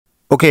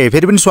Okay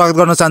फेरि पनि स्वागत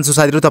गर्न चाहन्छु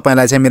साथीहरु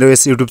तपाईलाई चाहिँ मेरो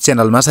यस YouTube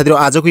च्यानलमा। साथीहरु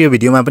आजको यो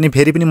भिडियोमा पनि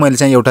फेरि पनि मैले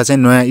चाहिँ एउटा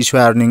चाहिँ नयाँ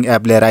इस्वा अर्निङ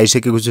एप लिएर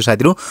आइसकेको छु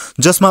साथीहरु,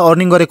 जसमा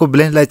अर्निङ गरेको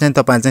ब्यालेन्सलाई चाहिँ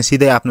तपाईले चाहिँ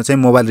सिधै आफ्नो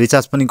चाहिँ मोबाइल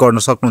रिचार्ज पनि गर्न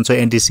सक्नुहुन्छ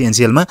NTC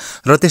NCELL मा,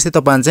 र त्यस्तै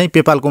तपाईले चाहिँ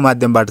पेपाल को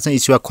माध्यमबाट चाहिँ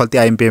इस्वा खल्ती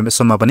आइएमपी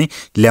सम्म पनि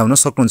ल्याउन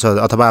सक्नुहुन्छ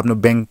अथवा आफ्नो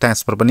बैंक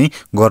ट्रान्सफर पनि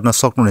गर्न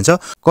सक्नुहुन्छ।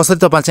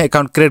 कसरी तपाईले चाहिँ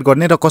अकाउन्ट क्रिएट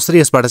गर्ने र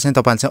कसरी यसबाट चाहिँ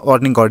तपाईले चाहिँ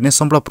अर्निङ गर्ने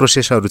सम्पूर्ण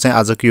प्रोसेसहरु चाहिँ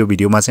आजको यो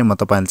भिडियोमा चाहिँ म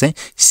तपाईलाई चाहिँ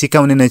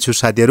सिकाउने नै छु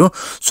साथीहरु।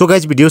 सो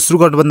गाइस, भिडियो सुरु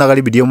गर्नुभन्दा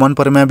अगाडि भिडियो मन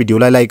परेमा भिडियोलाई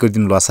लाइक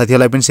गरिदिनु होला,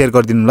 साथीहरुलाई पनि शेयर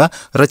गरिदिनु होला,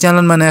 र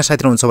च्यानलमा नयाँ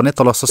साथी हुनुहुन्छ भने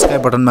तल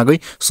सब्स्क्राइब बटनमा गई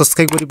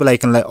सब्स्क्राइब गरी बेल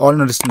आइकनलाई अल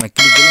नोटिफिकेसनमा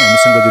क्लिक गरी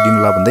हामीसँग जोडिनु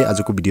होला भन्दै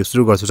आजको भिडियो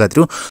सुरु गर्छु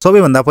साथीहरु।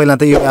 सबैभन्दा पहिला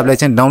त यो एपलाई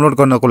चाहिँ डाउनलोड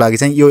गर्नको लागि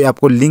चाहिँ यो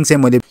एपको लिंक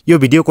चाहिँ मैले यो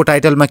भिडियोको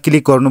टाइटलमा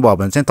क्लिक गर्नुभयो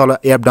भने चाहिँ तल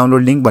एप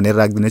डाउनलोड लिंक भनेर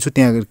राखिदिने छु,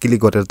 त्यहाँ क्लिक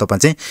गरेर तपाई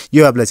चाहिँ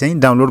यो एपलाई चाहिँ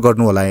डाउनलोड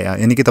गर्नु होला।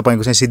 यानी कि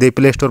तपाईको चाहिँ सिधै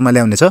प्ले स्टोरमा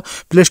ल्याउने छ।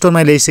 प्ले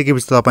स्टोरमा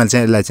ल्याइसकेपछि तपाईले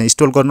चाहिँ यसलाई चाहिँ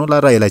इन्स्टल गर्नु होला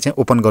र यसलाई चाहिँ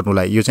ओपन गर्नु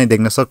होला। यो चाहिँ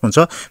देख्न सक्नुहुन्छ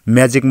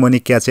magic money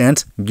catch and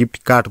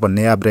gift card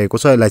भन्ने एप रहेको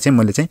छ। यसलाई चाहिँ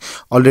मैले चाहिँ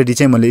अलरेडी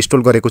चाहिँ मैले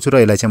इन्स्टल गरेको छु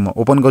र यसलाई चाहिँ म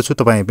ओपन गर्छु,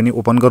 तपाई पनि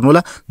ओपन गर्नु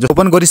होला।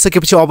 ओपन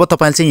गरिसकेपछि अब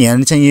तपाईले चाहिँ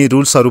यहाँ चाहिँ यी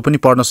रुल्सहरु पनि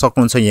पढ्न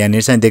सक्नुहुन्छ,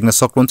 यहाँ चाहिँ देख्न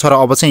सक्नुहुन्छ, र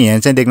अब चाहिँ यहाँ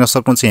चाहिँ देख्न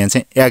सक्नुहुन्छ यहाँ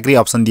चाहिँ एग्री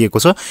अप्सन दिएको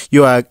छ।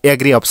 यो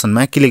एग्री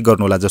अप्सनमा क्लिक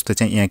गर्नु होला। जस्तो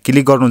चाहिँ यहाँ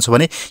क्लिक गर्नुहुन्छ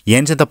भने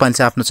यहाँ चाहिँ तपाईले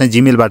चाहिँ आफ्नो चाहिँ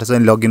जीमेलबाट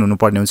चाहिँ लगइन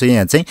हुनुपर्ने हुन्छ।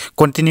 यहाँ चाहिँ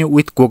कन्टिन्यू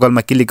विथ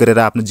गुगलमा क्लिक गरेर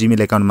आफ्नो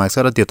जीमेल एकाउन्ट माग्छ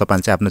र त्यो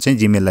तपाईले चाहिँ आफ्नो चाहिँ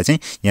जीमेललाई चाहिँ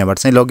यहाँबाट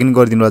चाहिँ लगइन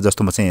गरिदिनु होला।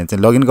 जस्तो म चाहिँ यहाँ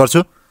चाहिँ लगइन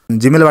गर्छु।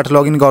 जीमेलबाट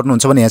लगइन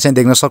गर्नुहुन्छ भने यहाँ चाहिँ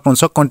देख्न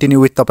सक्नुहुन्छ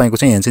कन्टिन्यू विथ तपाईको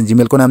चाहिँ यहाँ चाहिँ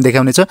जीमेलको नाम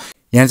देखाउने छ।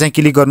 यहाँ चाहिँ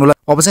क्लिक गर्नु होला।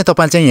 अब चाहिँ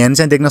तपाईले चाहिँ यहाँ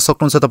चाहिँ देख्न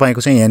सक्नुहुन्छ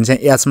तपाईको चाहिँ यहाँ चाहिँ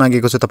एज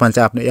मागेको छ। तपाईले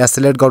चाहिँ आफ्नो एज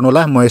सिलेक्ट गर्नु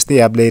होला। म यस्तै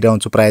एप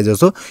ल्याइरहन्छु प्राय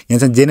जसो। यहाँ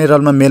चाहिँ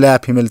जेनरलमा मेल या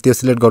फिमेल त्यो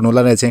सिलेक्ट गर्नु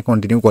होला र चाहिँ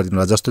कन्टिन्यू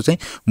गरिदिनु होला। जस्तो चाहिँ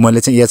मैले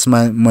चाहिँ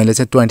एजमा मैले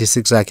चाहिँ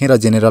 26 राखेँ र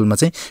जेनरलमा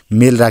चाहिँ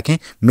मेल राखेँ।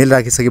 मेल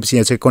राखिसकेपछि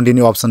यहाँ चाहिँ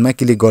कन्टिन्यू अप्सनमा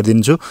क्लिक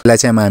गरिदिन्छु। यसलाई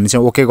चाहिँ हामी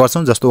चाहिँ ओके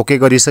गर्छौँ। जस्तो ओके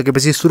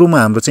गरिसकेपछि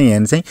सुरुमा हाम्रो चाहिँ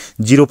यहाँ चाहिँ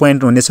 0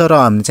 पोइन्ट हुनेछ र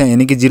हामी चाहिँ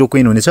यानी कि 0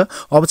 कोइन हुनेछ।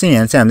 अब चाहिँ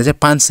यहाँ चाहिँ हामीले चाहिँ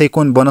 500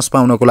 कोइन बोनस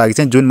पाउनको लागि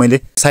चाहिँ जुन मैले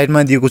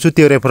साइडमा दिएको छु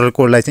त्यो रेफरल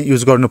कोडलाई चाहिँ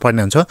युज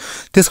गर्नुपर्ने हुन्छ।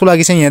 त्यसको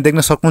लागि चाहिँ यहाँ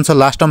देख्न सक्नुहुन्छ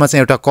लास्टमा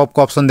चाहिँ एउटा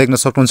कपको अप्सन देख्न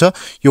सक्नुहुन्छ।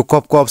 यो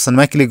कपको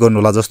अप्सनमा क्लिक गर्नु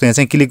होला। जस्तो यहाँ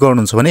चाहिँ क्लिक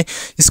गर्नुहुन्छ भने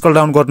स्क्रल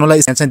डाउन गर्नु होला।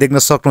 यहाँ चाहिँ देख्न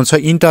सक्नुहुन्छ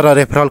इन्टर अ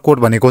रेफरल कोड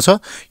भनेको छ।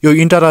 यो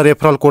इन्टर अ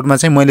रेफरल कोडमा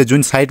चाहिँ मैले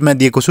जुन साइडमा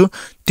दिएको छु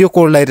त्यो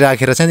कोडलाई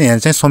राखेर चाहिँ यहाँ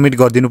चाहिँ सबमिट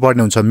गरिदिनु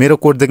पर्ने हुन्छ। मेरो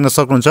कोड देख्न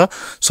सक्नुहुन्छ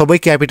सबै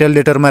क्यापिटल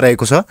लेटरमा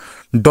रहेको छ।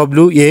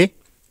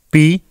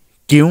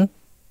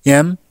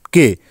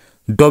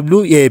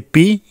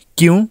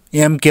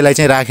 WAPQMK लाई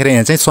चाहिँ राखेर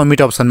यहाँ चाहिँ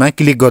सबमिट अप्सनमा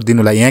क्लिक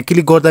गरिदिनु होला। यहाँ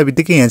क्लिक गर्दा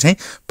बित्तिकै यहाँ चाहिँ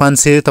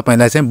 500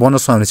 तपाईलाई चाहिँ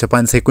बोनस आउनेछ,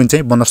 500 कोइन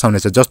चाहिँ बोनस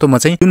आउनेछ। जस्तो म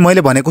चाहिँ जुन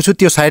मैले भनेको छु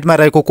त्यो साइडमा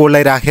रहेको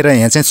कोडलाई राखेर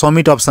यहाँ चाहिँ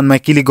सबमिट अप्सनमा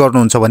क्लिक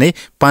गर्नुहुन्छ भने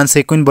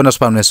 500 कोइन बोनस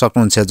पाउन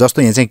सक्नुहुन्छ।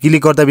 जस्तो यहाँ चाहिँ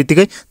क्लिक गर्दा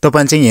बित्तिकै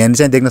तपाईले चाहिँ यहाँ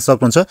चाहिँ देख्न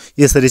सक्नुहुन्छ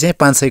यसरी चाहिँ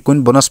 500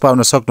 कोइन बोनस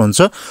पाउन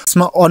सक्नुहुन्छ।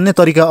 यसमा अन्य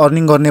तरिका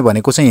अर्निङ गर्ने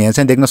भनेको चाहिँ यहाँ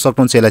चाहिँ देख्न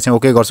सक्नुहुन्छ। यसलाई चाहिँ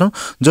ओके गर्छौँ।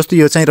 जस्तो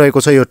यो चाहिँ रहेको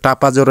छ यो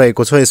टापा जो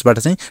रहेको छ यसबाट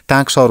चाहिँ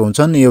टास्कहरु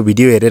हुन्छन्। यो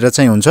भिडियो हेरेर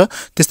चाहिँ हुन्छ।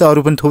 त्यस्तै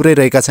अरु पनि थुप्रै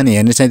रहेका छन्।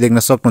 यहाँ चाहिँ देख्न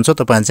सक्नुहुन्छ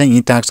तपाईले चाहिँ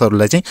यी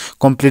टास्कहरुलाई चाहिँ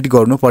कम्प्लिट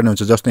गर्नुपर्ने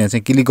हुन्छ। जस्तो यहाँ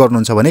चाहिँ क्लिक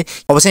गर्नुहुन्छ भने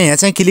अब चाहिँ यहाँ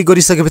चाहिँ क्लिक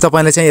गरिसकेपछि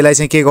तपाईले चाहिँ यसलाई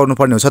चाहिँ के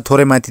गर्नुपर्ने हुन्छ,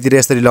 थोरै माथितिर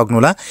यसरी लग्नु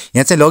होला।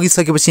 यहाँ चाहिँ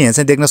लगिसकेपछि यहाँ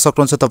चाहिँ देख्न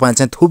सक्नुहुन्छ तपाईले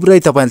चाहिँ थुप्रै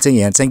तपाईले चाहिँ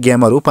यहाँ चाहिँ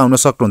गेमहरु पाउन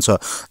सक्नुहुन्छ।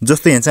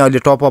 जस्तो यहाँ चाहिँ अहिले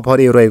टप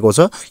अफर यो रहेको छ।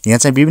 यहाँ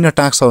चाहिँ विभिन्न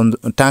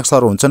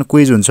टास्कहरु हुन्छन्,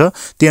 क्विज हुन्छ,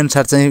 त्यो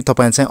अनुसार चाहिँ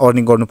तपाईले चाहिँ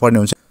अर्निङ गर्नुपर्ने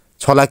हुन्छ।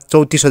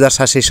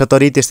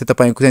 6,34,770 त्यस्तै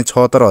तपाईको चाहिँ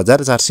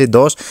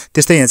 76,410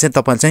 त्यस्तै यहाँ चाहिँ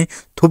तपाईले चाहिँ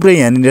थुप्रै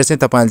यहाँनिर चाहिँ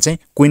तपाईले चाहिँ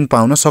क्विन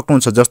पाउन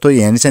सक्नुहुन्छ। जस्तो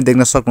यहाँ चाहिँ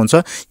देख्न सक्नुहुन्छ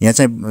यहाँ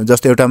चाहिँ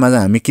जस्तो एउटामा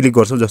हामी क्लिक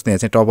गर्छौँ। जस्तो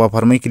यहाँ चाहिँ टप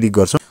अफरमै क्लिक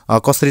गर्छौँ।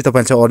 कसरी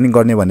तपाईले चाहिँ अर्निङ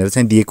गर्ने भनेर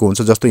चाहिँ दिएको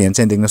हुन्छ। जस्तो यहाँ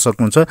चाहिँ देख्न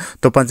सक्नुहुन्छ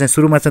तपाईले चाहिँ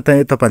सुरुमा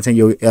चाहिँ तपाईले चाहिँ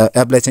यो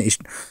एपलाई चाहिँ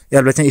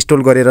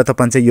इन्स्टल गरेर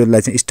तपाईले चाहिँ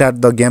योलाई चाहिँ स्टार्ट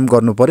द गेम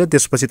गर्नु पर्यो।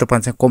 त्यसपछि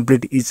तपाईले चाहिँ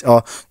कम्प्लिट इज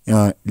अ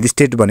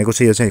लिस्टेड भनेको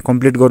छ, यो चाहिँ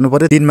कम्प्लिट गर्नु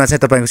पर्यो। दिनमा चाहिँ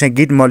तपाईको चाहिँ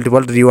गेट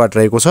मल्टिपल रिवार्ड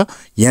रहेको छ।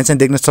 यहाँ चाहिँ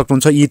देख्न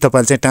सक्नुहुन्छ यी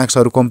तपाईले चाहिँ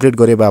टास्कहरु कम्प्लिट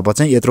गरे भए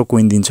चाहिँ यत्रो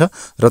कोइन दिन्छ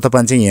र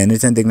तपाईले चाहिँ यहाँ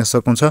चाहिँ देख्न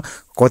सक्नुहुन्छ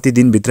कति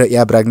दिन भित्र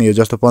एप राख्ने हो।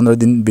 जस्तो 15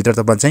 दिन भित्र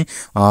तपाईले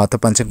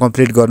चाहिँ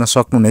कम्प्लिट गर्न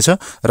सक्नुहुनेछ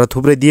र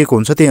थुप्रै दिएको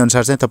हुन्छ। त्यही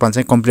अनुसार चाहिँ तपाईले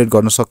चाहिँ कम्प्लिट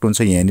गर्न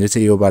सक्नुहुन्छ। यहाँ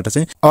चाहिँ योबाट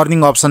चाहिँ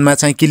अर्निङ अप्सनमा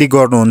चाहिँ क्लिक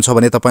गर्नुहुन्छ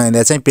भने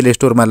तपाईले चाहिँ प्ले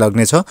स्टोरमा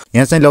लग्ने छ।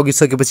 यहाँ चाहिँ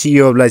लगिसकेपछि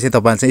योलाई चाहिँ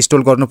तपाईले चाहिँ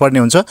इन्स्टल गर्नुपर्ने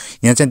हुन्छ।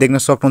 यहाँ चाहिँ देख्न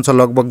सक्नुहुन्छ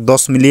लगभग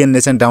 10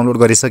 मिलियनले चाहिँ डाउनलोड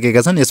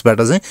गरिसकेका छन्।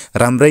 यसबाट चाहिँ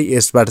राम्रै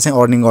यसबाट चाहिँ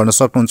अर्निङ गर्न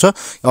सक्नुहुन्छ।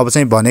 अब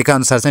चाहिँ भनेका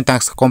अनुसार चाहिँ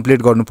टास्क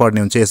कम्प्लिट गर्नुपर्ने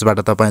हुन्छ। यसबाट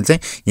तपाईले चाहिँ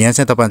यहाँ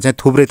चाहिँ तपाईले चाहिँ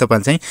थुप्रै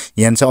तपाईले चाहिँ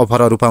यहाँ चाहिँ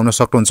अफरहरु पाउन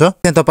सक्नुहुन्छ।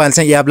 त्यहाँ तपाईले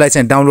चाहिँ एपलाई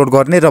चाहिँ डाउनलोड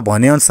गर्ने र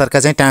भने अनुसारका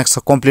चाहिँ टास्क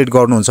कम्प्लिट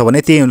गर्नुहुन्छ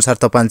भने त्यही अनुसार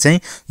तपाईले चाहिँ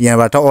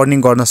यहाँबाट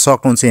अर्निङ गर्न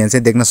सक्नुहुन्छ। यहाँ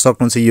चाहिँ देख्न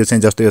सक्नुहुन्छ यो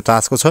चाहिँ जस्तो यो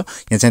टास्कको छ।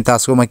 यहाँ चाहिँ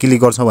टास्कमा क्लिक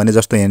गर्छौँ भने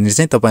जस्तो यहाँनिर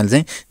चाहिँ तपाईले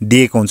चाहिँ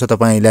दिएको हुन्छ।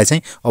 तपाईलाई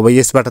चाहिँ अब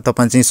यसबाट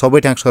तपाईले चाहिँ सबै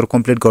टास्कहरु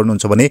कम्प्लिट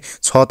गर्नुहुन्छ भने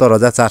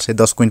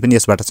 76,410 कोइन पनि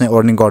यसबाट चाहिँ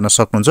अर्निङ गर्न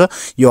सक्नुहुन्छ।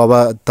 यो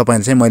अब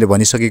तपाईले चाहिँ मैले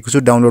भनिसकेको छु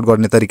डाउनलोड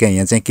गर्ने तरिका।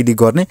 यहाँ चाहिँ क्लिक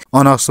गर्ने,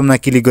 अन अप्सनमा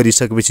क्लिक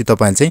गरिसकेपछि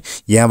तपाईले चाहिँ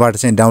यहाँबाट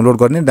चाहिँ डाउनलोड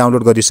गर्ने,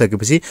 डाउनलोड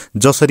गरिसकेपछि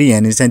जसरी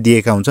यहाँनिर चाहिँ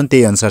दिएका हुन्छन्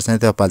त्यही अनुसार चाहिँ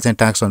तपाईले चाहिँ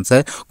टास्क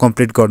अनुसार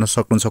कम्प्लिट गर्न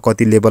सक्नुहुन्छ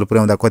कति लेभल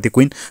पुर्याउँदा कति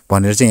क्विन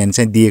भनेर चाहिँ यहाँ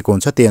चाहिँ दिएको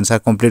हुन्छ त्यही अनुसार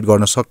कम्प्लिट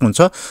गर्न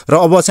सक्नुहुन्छ र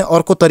अब चाहिँ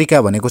अर्को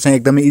तरिका भनेको चाहिँ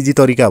एकदमै इजी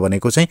तरिका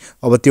भनेको चाहिँ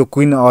अब त्यो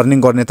क्विन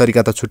अर्निङ गर्ने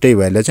तरिका त छुट्टै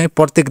भएले चाहिँ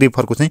प्रत्येक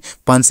रिफरको चाहिँ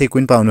 500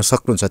 क्विन पाउन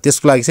सक्नुहुन्छ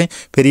त्यसको लागि चाहिँ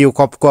फेरि यो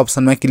कपको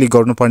अप्सनमा क्लिक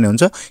गर्नुपर्ने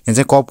हुन्छ यहाँ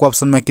चाहिँ कपको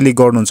अप्सनमा क्लिक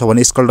गर्नुहुन्छ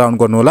भने स्क्रल डाउन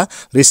गर्नु होला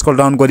र स्क्रल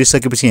डाउन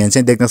गरिसकेपछि यहाँ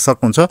चाहिँ देख्न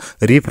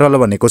सक्नुहुन्छ रिफरल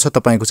भनेको छ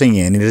तपाईको चाहिँ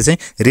यहाँनिर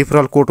चाहिँ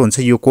रिफरल कोड हुन्छ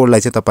यो कोडलाई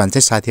चाहिँ तपाईले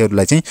चाहिँ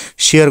साथीहरुलाई चाहिँ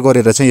शेयर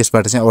गरेर चाहिँ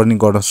यसबाट चाहिँ अर्निङ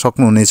गर्न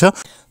सक्नुहुनेछ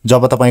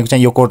जब तपाईको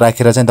चाहिँ यो कोड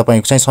राखेर चाहिँ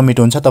तपाईको चाहिँ सबमिट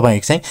हुन्छ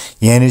तपाईको चाहिँ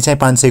यहाँनिर चाहिँ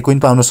 500 क्विन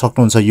पाउन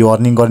सक्नुहुन्छ यो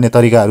अर्निङ गर्ने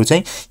तरिकाहरु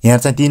चाहिँ यहाँ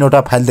चाहिँ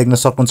तीनवटा फाइल देख्न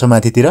सक्नुहुन्छ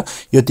माथितिर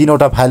यो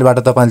तीनवटा फाइलबाट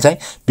तपाईले चाहिँ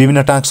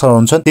विभिन्न टास्कहरु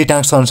हुन्छ ती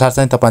टास्क अनुसार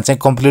चाहिँ तपाईले चाहिँ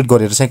कम्प्लिट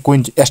गरेर चाहिँ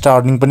क्विन एक्स्ट्रा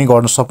अर्निङ पनि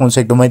गर्न सक्नुहुन्छ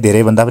एकदमै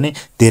धेरै भन्दा पनि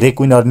धेरै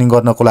क्विन अर्निङ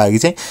गर्नको लागि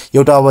चाहिँ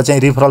एउटा अब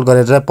चाहिँ रिफरल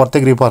गरेर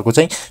प्रत्येक रिफरको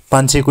चाहिँ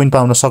 500 क्विन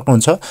पाउन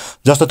सक्नुहुन्छ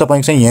जस्तो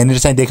तपाईको चाहिँ यहाँनिर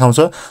चाहिँ देखाउँछ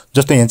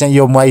जस्तो यहाँ चाहिँ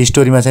यो माई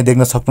स्टोरीमा चाहिँ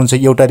देख्न सक्नुहुन्छ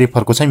एउटा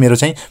रिफरको चाहिँ मेरो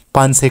चाहिँ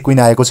 500 क्विन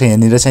आएको छ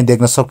यहाँनिर चाहिँ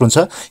देख्न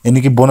सक्नुहुन्छ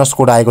यानी कि बोनस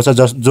कोड आएको छ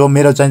जो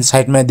मेरो चाहिँ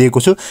साइटमा दिएको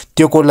छु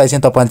त्यो कोडलाई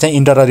चाहिँ तपाईले चाहिँ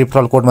इन्टर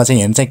रिफरल कोडमा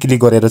चाहिँ यहाँ चाहिँ क्लिक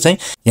गरेर चाहिँ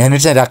यहाँनिर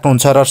चाहिँ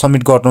राख्नुहुन्छ र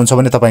सबमिट गर्नुहुन्छ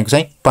भने तपाईको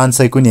चाहिँ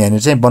 500 क्विन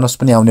यहाँनिर चाहिँ बोनस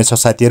पनि आउने छ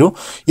साथीहरु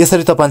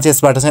यसरी तपाईले चाहिँ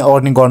यसबाट चाहिँ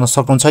अर्निङ गर्न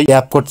सक्नुहुन्छ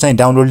एप कोड चाहिँ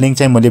डाउनलोड लिंक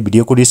चाहिँ मैले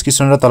भिडियोको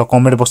डिस्क्रिप्सन र तल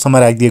कमेन्ट बक्समा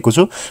राखिदिएको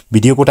छु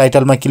भिडियोको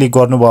टाइटलमा क्लिक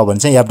गर्नुभयो भने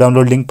चाहिँ एप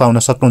डाउनलोड लिंक पाउन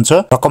सक्नुहुन्छ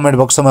र कमेन्ट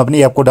बक्समा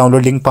पनि एपको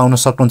डाउनलोड लिंक पाउन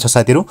सक्नुहुन्छ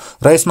साथीहरु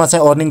र यसमा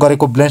चाहिँ अर्निङ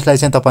गरेको ब्यालेन्सलाई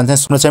चाहिँ तपाईले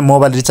चाहिँ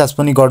मोबाइल रिचार्ज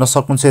पनि गर्न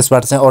सक्नुहुन्छ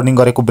यसबाट चाहिँ अर्निङ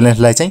गरेको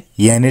ब्यालेन्सलाई चाहिँ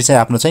यहाँनिर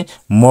चाहिँ आफ्नो चाहिँ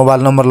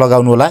मोबाइल नम्बर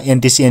लगाउनु होला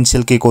NTC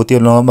NCELL के को त्यो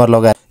नम्बर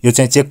लगाएर यो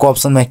चाहिँ चेकको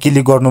अप्सनमा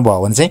क्लिक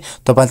गर्नुभयो भने चाहिँ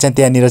तपाईले चाहिँ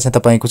त्यहाँनिर चाहिँ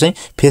तपाईको चाहिँ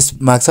फेस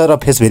माग्छ र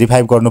फेस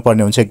भेरिफाई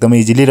गर्नुपर्ने हुन्छ एकदमै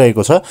इजिली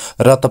रहेको छ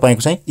र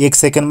तपाईको चाहिँ 1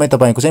 सेकेन्डमै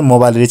तपाईको चाहिँ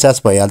मोबाइल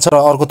रिचार्ज भइहाल्छ र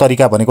अर्को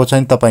तरिका भनेको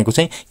चाहिँ तपाईको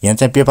चाहिँ यहाँ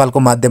चाहिँ पेपालको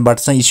माध्यमबाट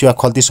चाहिँ इस्यु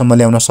खल्तीसम्म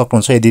ल्याउन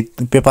सक्नुहुन्छ यदि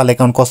पेपाल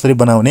एकाउन्ट कसरी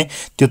बनाउने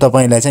त्यो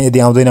तपाईलाई चाहिँ यदि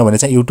आउँदैन भने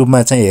चाहिँ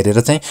युट्युबमा चाहिँ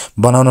हेरेर चाहिँ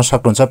बनाउन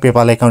सक्नुहुन्छ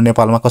पेपाल एकाउन्ट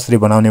नेपालमा कसरी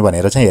बनाउने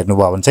भनेर चाहिँ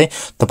हेर्नुभयो भने चाहिँ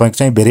तपाईको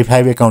चाहिँ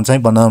भेरिफाइड एकाउन्ट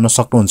चाहिँ बनाउन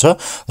सक्नुहुन्छ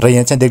र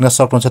यहाँ चाहिँ देख्न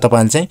सक्नुहुन्छ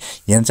तपाईले चाहिँ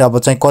यहाँ चाहिँ अब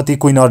चाहिँ कति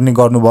क्विन अर्निङ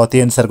गर्नुभयो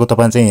त्यही अनुसारको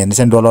तपाईले चाहिँ यहाँ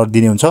चाहिँ डलर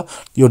दिने हुन्छ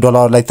यो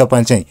डलरलाई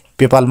तपाईले चाहिँ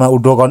पेपालमा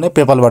विथड्र गर्ने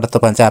पेपालबाट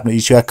तपाईले चाहिँ आफ्नो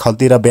इस्यु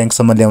खल्ती र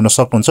बैंकसम्म ल्याउन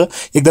सक्नुहुन्छ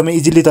एकदमै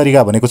इजिली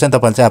तरिका भनेको चाहिँ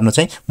तपाईले चाहिँ आफ्नो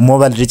चाहिँ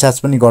मोबाइल रिचार्ज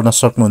पनि गर्न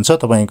सक्नुहुन्छ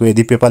तपाईको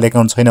यदि पेपाल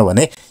एकाउन्ट छैन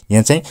भने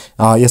यहाँ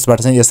चाहिँ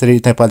यसबाट चाहिँ यसरी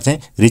तपाईले चाहिँ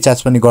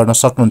रिचार्ज पनि गर्न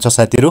सक्नुहुन्छ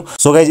साथीहरु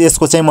सो गाइस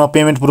यसको चाहिँ म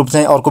पेमेन्ट प्रुफ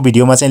चाहिँ अर्को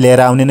भिडियोमा चाहिँ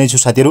लिएर आउने नै छु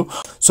साथीहरु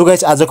सो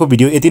गाइस आजको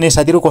भिडियो यति नै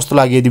साथीहरु कस्तो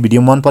लाग्यो यदि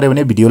भिडियो मन पर्यो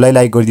भने भिडियोलाई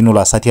लाइक गरिदिनु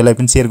होला साथीहरुलाई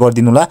पनि शेयर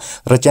गरिदिनु होला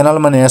र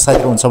च्यानलमा नयाँ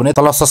साथीहरु हुन्छ भने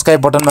तल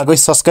सब्स्क्राइब बटनमा गई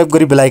सब्स्क्राइब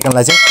गरी बेल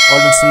आइकनलाई चाहिँ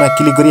अल नोटिफिकेसनमा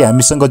क्लिक गरी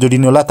हामीसँग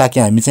जोडिनु होला ताकि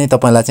हामी चाहिँ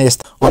तपाईलाई चाहिँ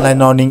यस्तो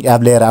अनलाइन अर्निङ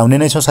एप लिएर आउने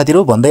नै छौं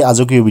साथीहरु भन्दै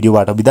आजको यो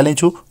भिडियोबाट बिदा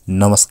लिन्छु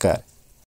नमस्कार।